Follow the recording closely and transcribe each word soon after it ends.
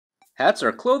Hats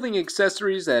are clothing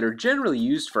accessories that are generally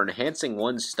used for enhancing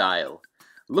one's style.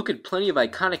 Look at plenty of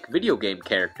iconic video game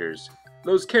characters.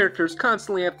 Those characters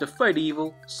constantly have to fight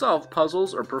evil, solve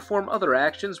puzzles, or perform other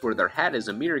actions where their hat is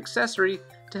a mere accessory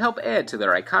to help add to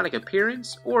their iconic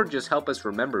appearance or just help us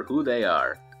remember who they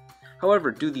are.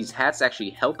 However, do these hats actually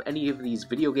help any of these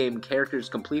video game characters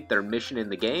complete their mission in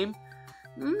the game?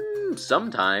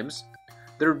 Sometimes.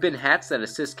 There have been hats that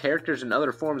assist characters in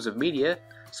other forms of media,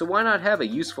 so why not have a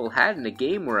useful hat in a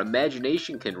game where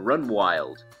imagination can run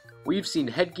wild? We've seen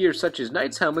headgear such as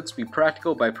knights' helmets be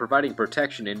practical by providing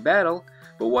protection in battle,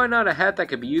 but why not a hat that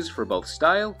can be used for both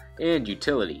style and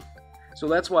utility? So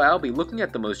that's why I'll be looking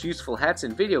at the most useful hats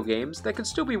in video games that can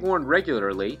still be worn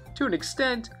regularly, to an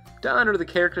extent, to honor the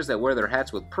characters that wear their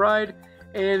hats with pride,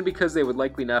 and because they would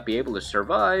likely not be able to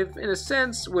survive, in a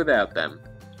sense, without them.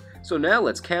 So now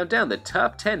let's count down the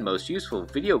top 10 most useful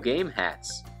video game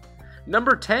hats.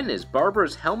 Number 10 is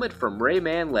Barbara's helmet from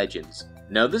Rayman Legends.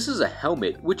 Now this is a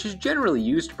helmet which is generally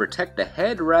used to protect the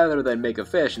head rather than make a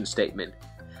fashion statement.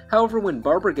 However, when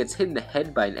Barbara gets hit in the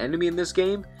head by an enemy in this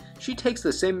game, she takes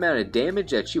the same amount of damage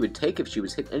that she would take if she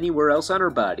was hit anywhere else on her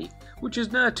body, which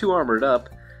is not too armored up,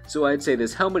 so I'd say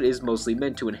this helmet is mostly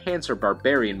meant to enhance her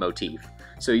barbarian motif.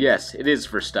 So yes, it is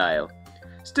for style.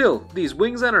 Still, these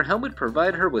wings on her helmet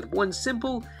provide her with one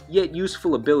simple, yet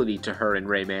useful ability to her in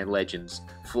Rayman Legends: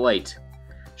 flight.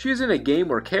 She is in a game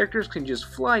where characters can just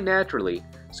fly naturally,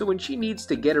 so when she needs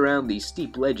to get around these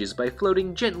steep ledges by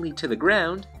floating gently to the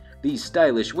ground, these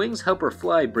stylish wings help her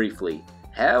fly briefly.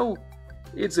 How?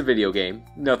 It's a video game,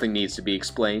 nothing needs to be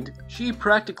explained. She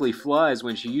practically flies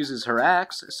when she uses her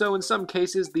axe, so in some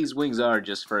cases these wings are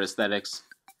just for aesthetics.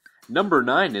 Number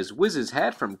 9 is Wiz's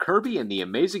hat from Kirby and the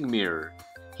Amazing Mirror.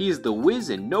 He's the Wiz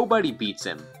and nobody beats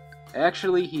him.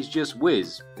 Actually, he's just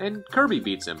Wiz, and Kirby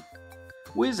beats him.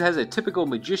 Wiz has a typical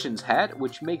magician's hat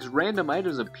which makes random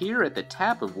items appear at the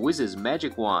tap of Wiz's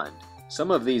magic wand. Some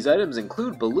of these items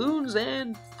include balloons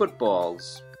and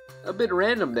footballs. A bit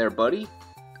random there, buddy.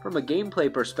 From a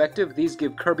gameplay perspective, these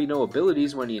give Kirby no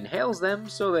abilities when he inhales them,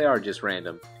 so they are just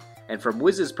random. And from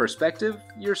Wiz's perspective,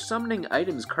 you're summoning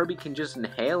items Kirby can just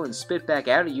inhale and spit back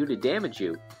out at you to damage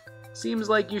you. Seems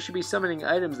like you should be summoning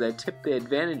items that tip the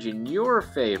advantage in your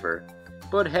favor.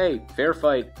 But hey, fair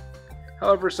fight.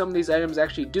 However, some of these items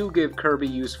actually do give Kirby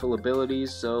useful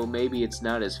abilities, so maybe it's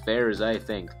not as fair as I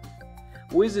think.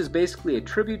 Wiz is basically a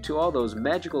tribute to all those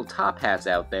magical top hats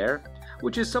out there,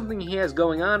 which is something he has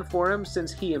going on for him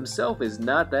since he himself is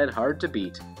not that hard to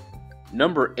beat.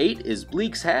 Number 8 is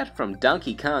Bleak's hat from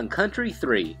Donkey Kong Country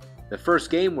 3, the first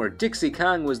game where Dixie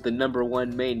Kong was the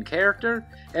 #1 main character,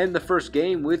 and the first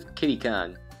game with Kiddy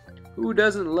Kong. Who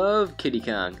doesn't love Kiddy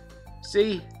Kong?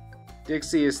 See?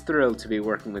 Dixie is thrilled to be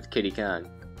working with Kiddy Kong.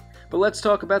 But let's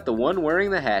talk about the one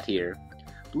wearing the hat here.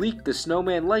 Bleak the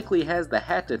Snowman likely has the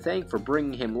hat to thank for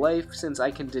bringing him life, since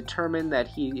I can determine that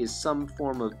he is some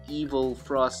form of evil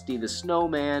Frosty the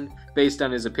Snowman based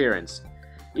on his appearance.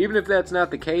 Even if that's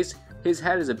not the case, his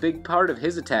hat is a big part of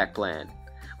his attack plan.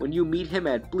 When you meet him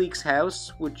at Bleak's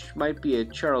house, which might be a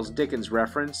Charles Dickens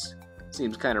reference,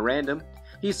 seems kinda random,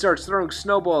 he starts throwing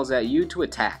snowballs at you to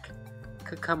attack.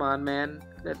 Come on, man.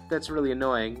 That's really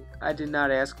annoying. I did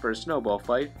not ask for a snowball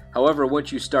fight. However,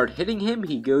 once you start hitting him,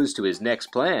 he goes to his next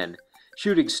plan,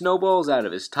 shooting snowballs out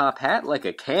of his top hat like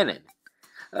a cannon.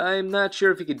 I'm not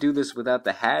sure if he could do this without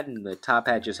the hat and the top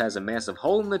hat just has a massive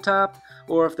hole in the top,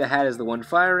 or if the hat is the one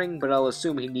firing, but I'll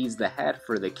assume he needs the hat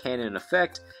for the cannon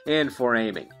effect and for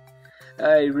aiming.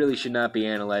 I really should not be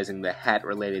analyzing the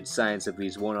hat-related science of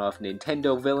these one-off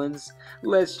Nintendo villains.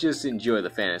 Let's just enjoy the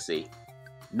fantasy.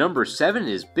 Number 7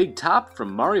 is Big Top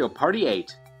from Mario Party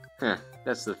 8.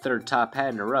 That's the third top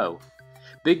hat in a row.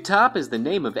 Big Top is the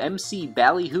name of MC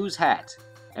Ballyhoo's hat.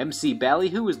 MC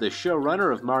Ballyhoo is the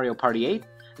showrunner of Mario Party 8,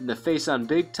 and the face on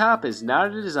Big Top is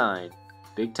not a design.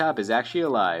 Big Top is actually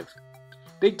alive.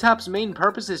 Big Top's main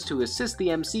purpose is to assist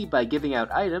the MC by giving out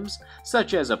items,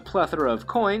 such as a plethora of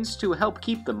coins, to help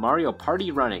keep the Mario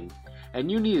Party running.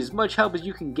 And you need as much help as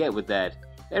you can get with that.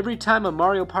 Every time a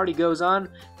Mario Party goes on,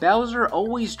 Bowser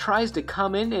always tries to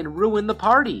come in and ruin the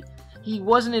party. He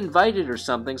wasn't invited or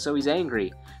something, so he's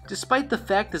angry. Despite the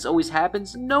fact this always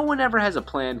happens, no one ever has a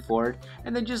plan for it,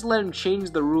 and they just let him change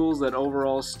the rules that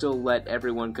overall still let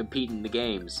everyone compete in the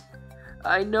games.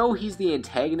 I know he's the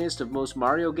antagonist of most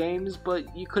Mario games,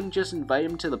 but you couldn't just invite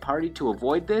him to the party to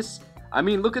avoid this? I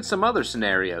mean, look at some other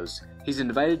scenarios. He's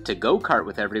invited to go-kart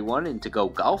with everyone and to go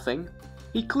golfing.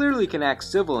 He clearly can act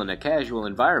civil in a casual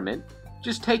environment.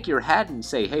 Just take your hat and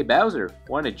say, "Hey Bowser,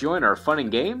 want to join our fun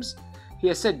and games?" He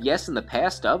has said yes in the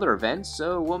past to other events,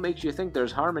 so what makes you think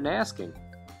there's harm in asking?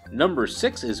 Number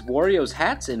 6 is Wario's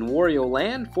hats in Wario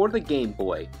Land for the Game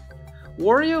Boy.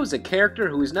 Wario is a character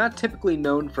who is not typically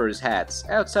known for his hats,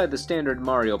 outside the standard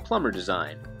Mario plumber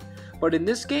design. But in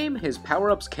this game, his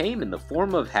power-ups came in the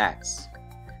form of hats.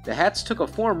 The hats took a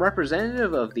form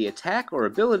representative of the attack or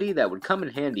ability that would come in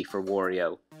handy for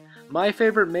Wario. My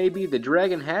favorite may be the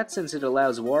dragon hat, since it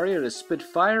allows Wario to spit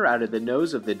fire out of the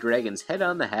nose of the dragon's head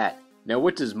on the hat. Now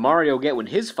what does Mario get when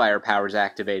his fire power is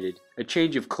activated? A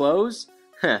change of clothes?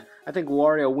 Heh, I think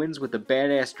Wario wins with the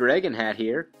badass dragon hat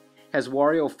here. Has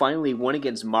Wario finally won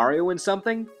against Mario in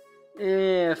something?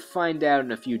 Find out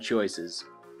in a few choices.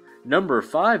 Number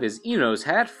 5 is Eno's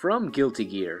hat from Guilty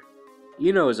Gear.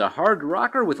 Eno is a hard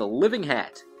rocker with a living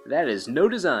hat. That is no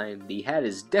design, the hat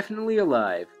is definitely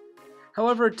alive.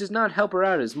 However, it does not help her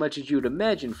out as much as you would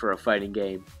imagine for a fighting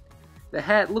game. The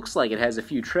hat looks like it has a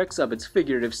few tricks up its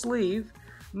figurative sleeve,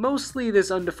 mostly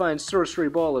this undefined sorcery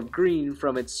ball of green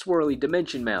from its swirly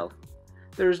dimension mouth.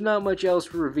 There is not much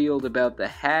else revealed about the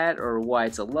hat, or why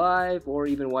it's alive, or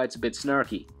even why it's a bit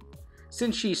snarky.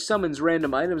 Since she summons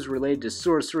random items related to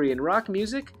sorcery and rock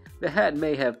music, the hat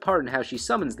may have part in how she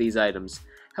summons these items,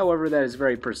 however that is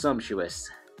very presumptuous.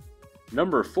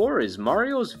 Number 4 is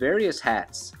Mario's various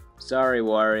hats. Sorry,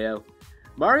 Wario.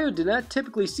 Mario did not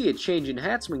typically see a change in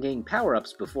hats when getting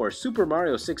power-ups before Super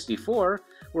Mario 64,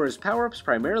 where his power-ups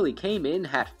primarily came in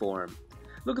hat form.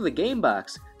 Look at the game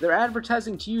box, they're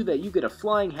advertising to you that you get a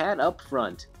flying hat up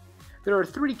front. There are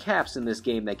 3 caps in this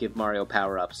game that give Mario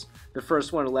power-ups. The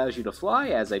first one allows you to fly,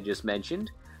 as I just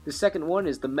mentioned. The second one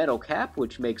is the metal cap,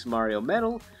 which makes Mario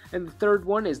metal, and the third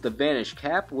one is the vanish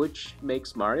cap, which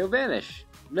makes Mario vanish.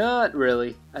 Not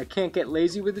really, I can't get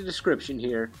lazy with the description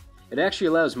here. It actually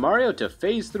allows Mario to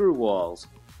phase through walls.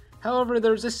 However,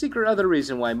 there's a secret other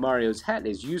reason why Mario's hat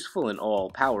is useful and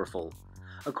all-powerful.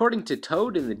 According to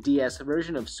Toad in the DS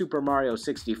version of Super Mario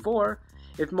 64,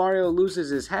 if Mario loses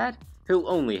his hat, he'll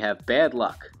only have bad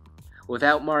luck.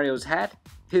 Without Mario's hat,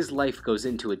 his life goes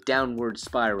into a downward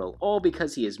spiral, all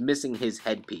because he is missing his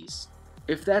headpiece.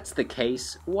 If that's the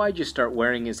case, why'd you start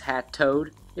wearing his hat,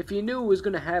 Toad? If you knew it was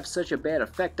going to have such a bad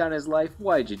effect on his life,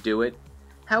 why'd you do it?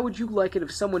 How would you like it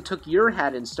if someone took your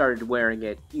hat and started wearing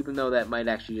it, even though that might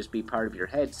actually just be part of your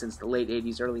head, since the late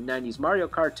 80s, early 90s Mario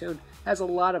cartoon has a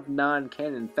lot of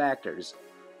non-canon factors.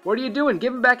 What are you doing?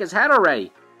 Give him back his hat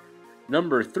already!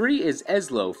 Number 3 is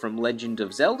Eslo from Legend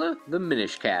of Zelda, the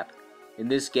Minish Cap. In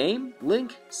this game,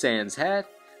 Link, Sans hat,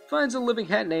 finds a living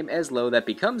hat named Eslo that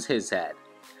becomes his hat.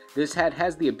 This hat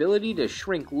has the ability to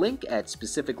shrink Link at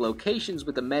specific locations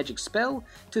with a magic spell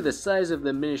to the size of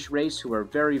the Minish race, who are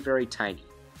very, very tiny.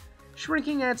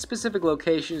 Shrinking at specific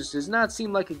locations does not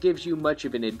seem like it gives you much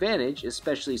of an advantage,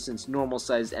 especially since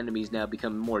normal-sized enemies now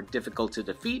become more difficult to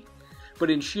defeat, but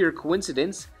in sheer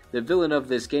coincidence, the villain of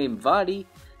this game, Vaati,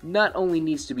 not only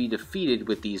needs to be defeated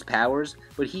with these powers,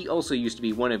 but he also used to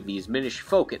be one of these Minish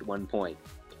folk at one point.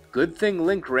 Good thing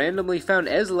Link randomly found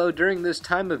Eslo during this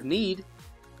time of need.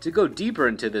 To go deeper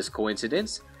into this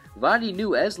coincidence, Vaati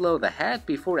knew Eslo the hat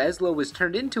before Eslo was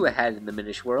turned into a hat in the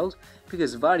Minish world,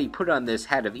 because Vaati put on this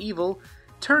hat of evil,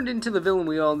 turned into the villain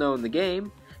we all know in the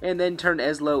game, and then turned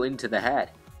Eslo into the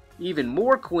hat. Even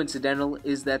more coincidental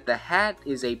is that the hat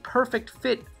is a perfect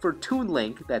fit for Toon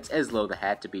Link, that's Eslo the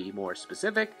hat to be more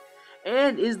specific,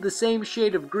 and is the same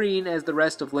shade of green as the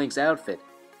rest of Link's outfit.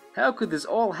 How could this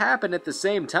all happen at the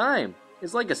same time?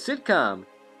 It's like a sitcom.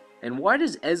 And why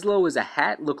does Eslo as a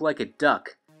hat look like a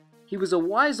duck? He was a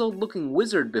wise old looking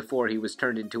wizard before he was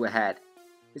turned into a hat.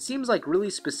 It seems like really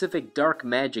specific dark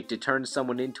magic to turn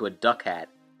someone into a duck hat.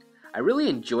 I really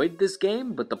enjoyed this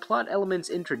game, but the plot elements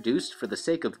introduced for the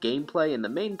sake of gameplay and the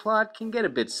main plot can get a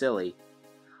bit silly.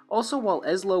 Also, while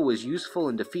Eslo was useful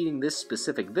in defeating this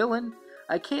specific villain,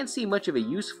 I can't see much of a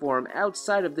use for him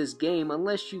outside of this game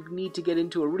unless you need to get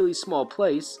into a really small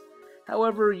place.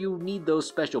 However, you need those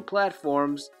special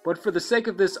platforms, but for the sake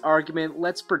of this argument,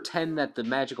 let's pretend that the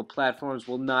magical platforms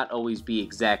will not always be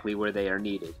exactly where they are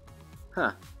needed.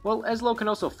 Well, Eslo can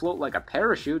also float like a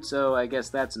parachute, so I guess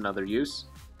that's another use.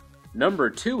 Number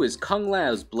 2 is Kung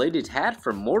Lao's bladed hat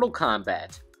from Mortal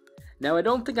Kombat. Now, I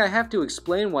don't think I have to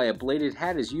explain why a bladed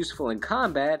hat is useful in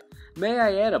combat. May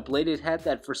I add a bladed hat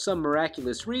that for some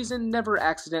miraculous reason never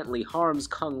accidentally harms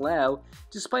Kung Lao,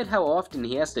 despite how often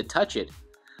he has to touch it.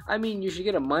 I mean, you should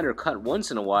get a minor cut once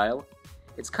in a while.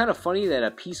 It's kind of funny that a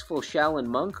peaceful Shaolin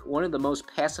monk, one of the most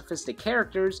pacifistic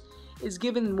characters, is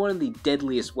given one of the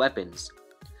deadliest weapons.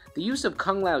 The use of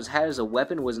Kung Lao's hat as a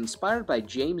weapon was inspired by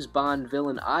James Bond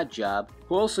villain Oddjob,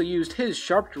 who also used his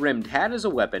sharp-rimmed hat as a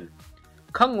weapon.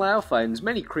 Kung Lao finds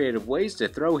many creative ways to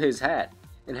throw his hat,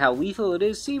 and how lethal it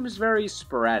is seems very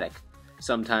sporadic.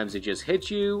 Sometimes it just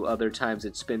hits you, other times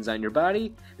it spins on your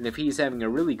body, and if he's having a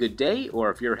really good day,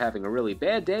 or if you're having a really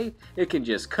bad day, it can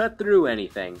just cut through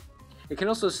anything. It can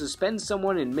also suspend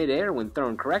someone in midair when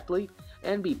thrown correctly,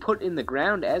 and be put in the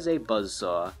ground as a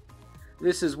buzzsaw.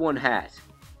 This is one hat.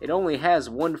 It only has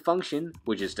one function,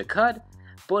 which is to cut,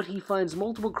 but he finds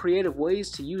multiple creative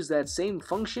ways to use that same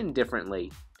function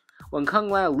differently. When Kung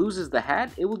Lao loses the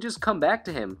hat, it will just come back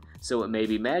to him, so it may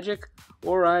be magic,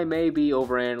 or I may be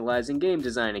overanalyzing game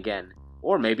design again.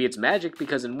 Or maybe it's magic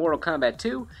because in Mortal Kombat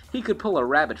 2, he could pull a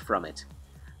rabbit from it.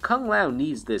 Kung Lao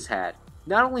needs this hat,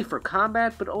 not only for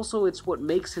combat, but also it's what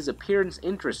makes his appearance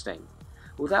interesting.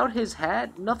 Without his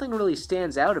hat, nothing really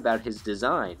stands out about his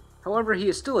design. However, he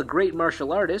is still a great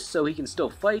martial artist, so he can still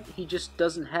fight, he just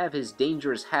doesn't have his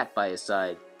dangerous hat by his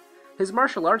side. His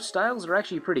martial arts styles are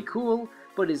actually pretty cool,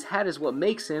 but his hat is what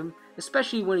makes him,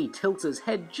 especially when he tilts his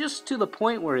head just to the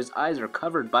point where his eyes are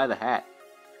covered by the hat.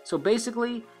 So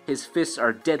basically, his fists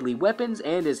are deadly weapons,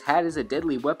 and his hat is a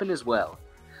deadly weapon as well.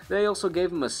 They also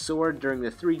gave him a sword during the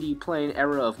 3D plane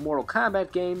era of Mortal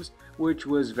Kombat games, which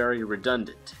was very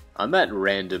redundant. On that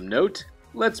random note,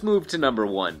 let's move to number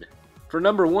 1. For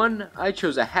number 1, I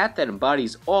chose a hat that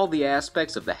embodies all the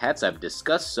aspects of the hats I've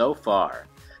discussed so far.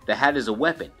 The hat is a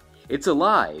weapon. It's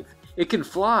alive. It can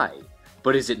fly.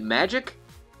 But is it magic?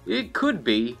 It could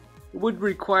be. It would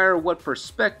require what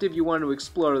perspective you want to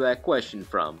explore that question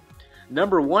from.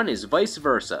 Number 1 is Vice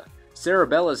Versa,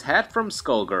 Cerebella's hat from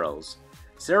Skullgirls.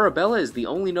 Cerebella is the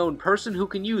only known person who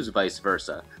can use Vice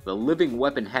Versa, the living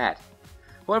weapon hat.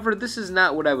 However, this is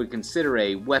not what I would consider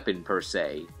a weapon per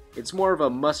se. It's more of a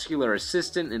muscular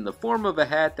assistant in the form of a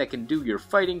hat that can do your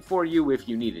fighting for you if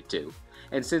you need it to.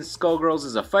 And since Skullgirls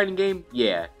is a fighting game,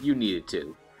 yeah, you need it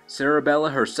to.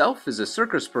 Cerebella herself is a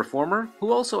circus performer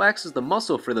who also acts as the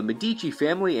muscle for the Medici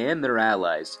family and their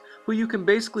allies, who you can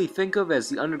basically think of as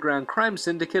the underground crime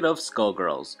syndicate of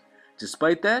Skullgirls.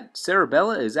 Despite that,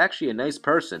 Cerebella is actually a nice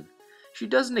person. She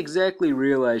doesn't exactly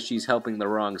realize she's helping the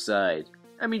wrong side.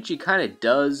 I mean, she kinda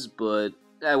does, but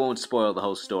I won't spoil the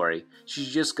whole story.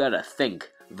 She's just gotta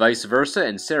think. Vice Versa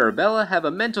and Cerebella have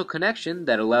a mental connection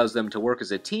that allows them to work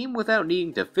as a team without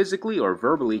needing to physically or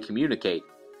verbally communicate.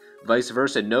 Vice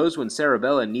Versa knows when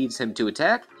Cerebella needs him to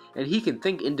attack, and he can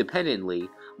think independently,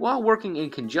 while working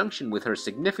in conjunction with her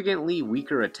significantly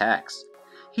weaker attacks.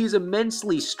 He's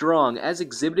immensely strong, as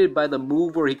exhibited by the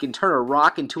move where he can turn a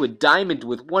rock into a diamond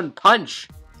with one punch.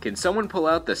 Can someone pull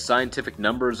out the scientific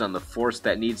numbers on the force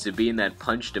that needs to be in that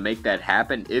punch to make that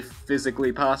happen, if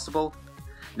physically possible?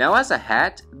 Now as a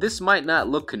hat, this might not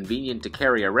look convenient to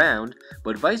carry around,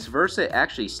 but Vice Versa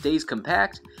actually stays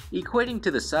compact, equating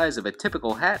to the size of a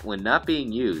typical hat when not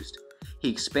being used. He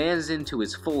expands into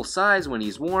his full size when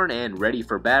he's worn and ready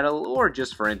for battle or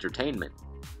just for entertainment.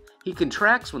 He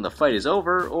contracts when the fight is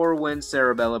over or when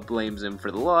Cerebella blames him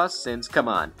for the loss, since come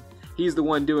on, he's the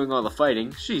one doing all the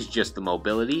fighting, she's just the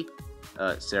mobility.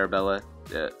 Cerebella,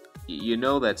 you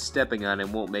know that stepping on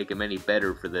him won't make him any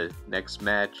better for the next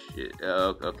match.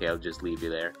 Okay, I'll just leave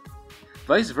you there.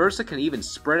 Vice Versa can even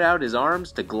spread out his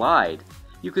arms to glide.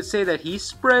 You could say that he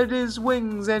spread his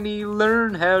wings and he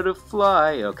learned how to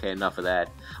fly. Okay, enough of that.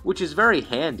 Which is very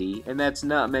handy, and that's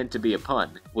not meant to be a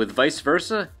pun. With Vice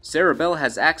Versa, Cerebella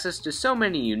has access to so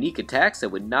many unique attacks that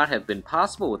would not have been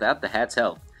possible without the hat's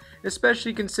help,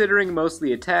 especially considering most of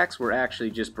the attacks were actually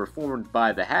just performed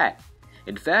by the hat.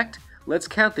 In fact, let's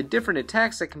count the different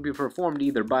attacks that can be performed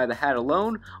either by the hat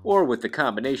alone or with the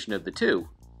combination of the two.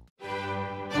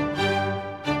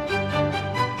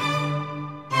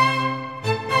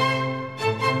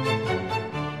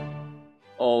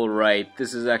 Alright,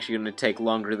 this is actually going to take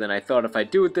longer than I thought if I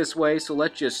do it this way, so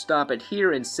let's just stop it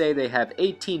here and say they have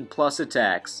 18 plus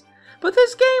attacks. But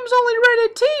this game's only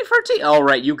rated T for T.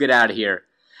 Alright, you get out of here.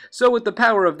 So with the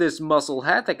power of this muscle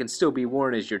hat that can still be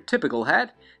worn as your typical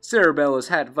hat, Cerebella's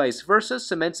hat Vice Versa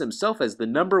cements himself as the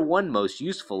 #1 most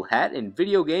useful hat in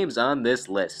video games on this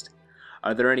list.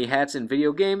 Are there any hats in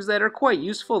video games that are quite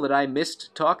useful that I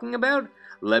missed talking about?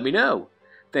 Let me know.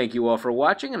 Thank you all for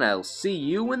watching, and I'll see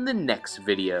you in the next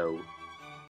video.